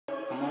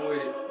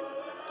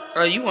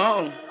Oh, you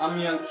on? I'm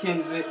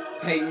MC-KENZY,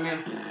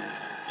 payment.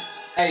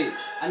 Hey,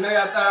 I know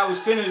y'all thought I was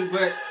finished,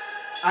 but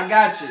I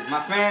got you.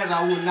 My fans,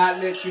 I will not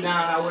let you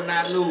down. I will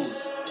not lose.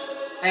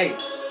 Hey,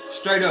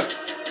 straight up.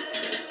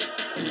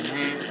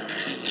 Man.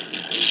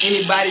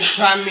 Anybody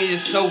try me,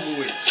 it's over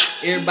with.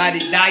 Everybody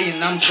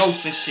dying, I'm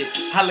ghosting shit.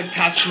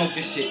 Holocaust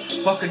smoking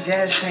shit. Fuck a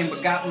gas chamber,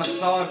 got my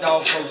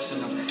sawdog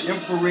roasting them.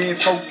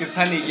 Infrared focus,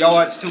 100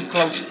 yards too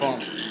close for 'em.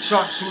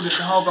 Sharpshooter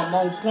dog, I'm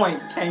on point,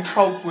 can't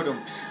poke with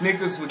them.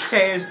 Niggas with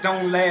cash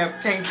don't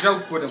laugh, can't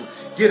joke with them.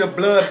 Get a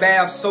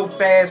bloodbath so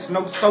fast,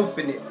 no soap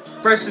in it.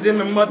 Fresher than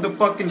the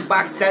motherfucking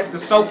box that the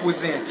soap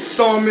was in.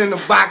 Throw 'em in the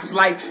box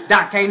like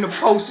Doc ain't a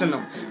posting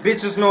them.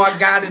 Bitches know I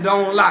got it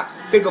on lock,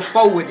 figure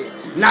 4 with it.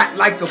 Not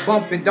like a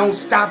bump and don't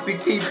stop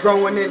it, keep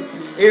growing it.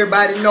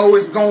 Everybody know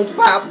it's gon'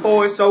 pop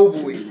for it's over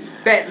with.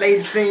 Fat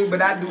lady sing,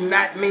 but I do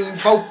not mean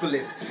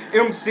vocalist.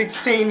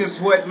 M16 is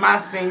what my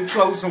scene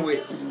closing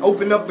with.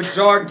 Open up a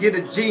jar, get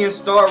a G and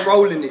start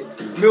rolling it.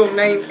 Middle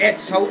name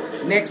X-Ho,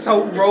 next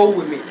ho roll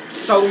with me.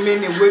 So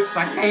many whips,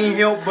 I can't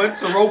help but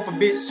to rope a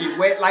bitch. She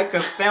wet like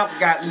a stamp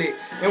got lit.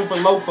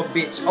 Envelope a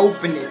bitch,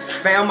 open it.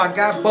 Spam, I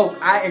got both.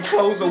 I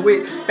enclose her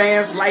with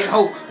fans like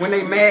hope. When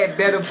they mad,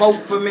 better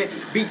vote for me.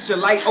 Beat you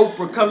like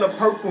Oprah, color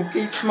purple,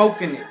 keep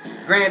smoking it.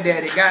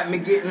 Granddaddy got me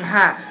getting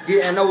high,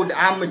 getting older.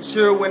 I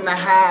mature when I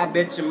high. I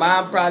bet your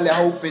mom probably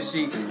hoping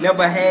she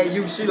never had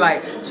you. She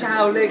like,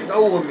 child, let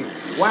go of me.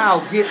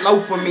 Wow, get low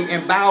for me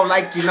and bow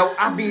like you know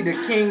I be the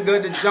king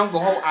of the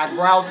jungle. Ho, I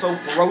growl so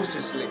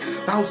ferociously.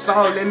 Bounce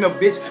all in the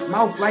bitch,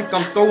 mouth like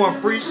I'm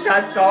throwing free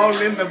shots all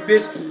in the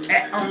bitch.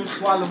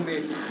 Swallow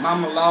me.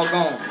 Mama log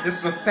on,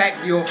 it's a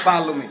fact you'll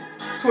follow me.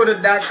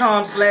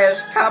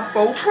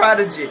 Twitter.com/CAPO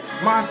Prodigy.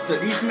 Monster,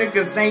 these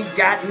niggas ain't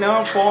got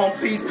none for 'em.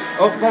 Piece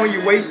up on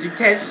your waist, you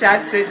catch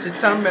shots at your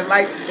tummy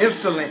like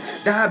insulin.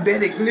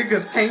 Diabetic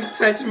niggas can't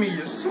touch me,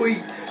 you're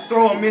sweet.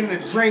 Throw 'em in the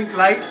drink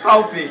like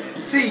coffee,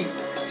 tea.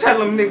 Tell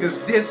them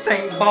niggas this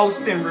ain't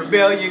Boston.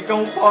 Rebellion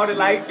gon' party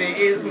like there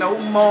is no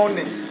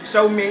morning.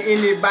 Show me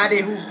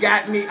anybody who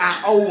got me, I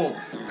owe them.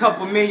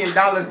 Couple $1 million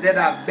that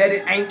I bet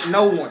it ain't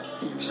no one.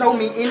 Show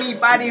me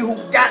anybody who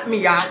got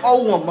me, I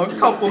owe them. A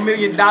couple $1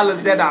 million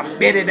that I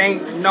bet it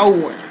ain't no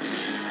one.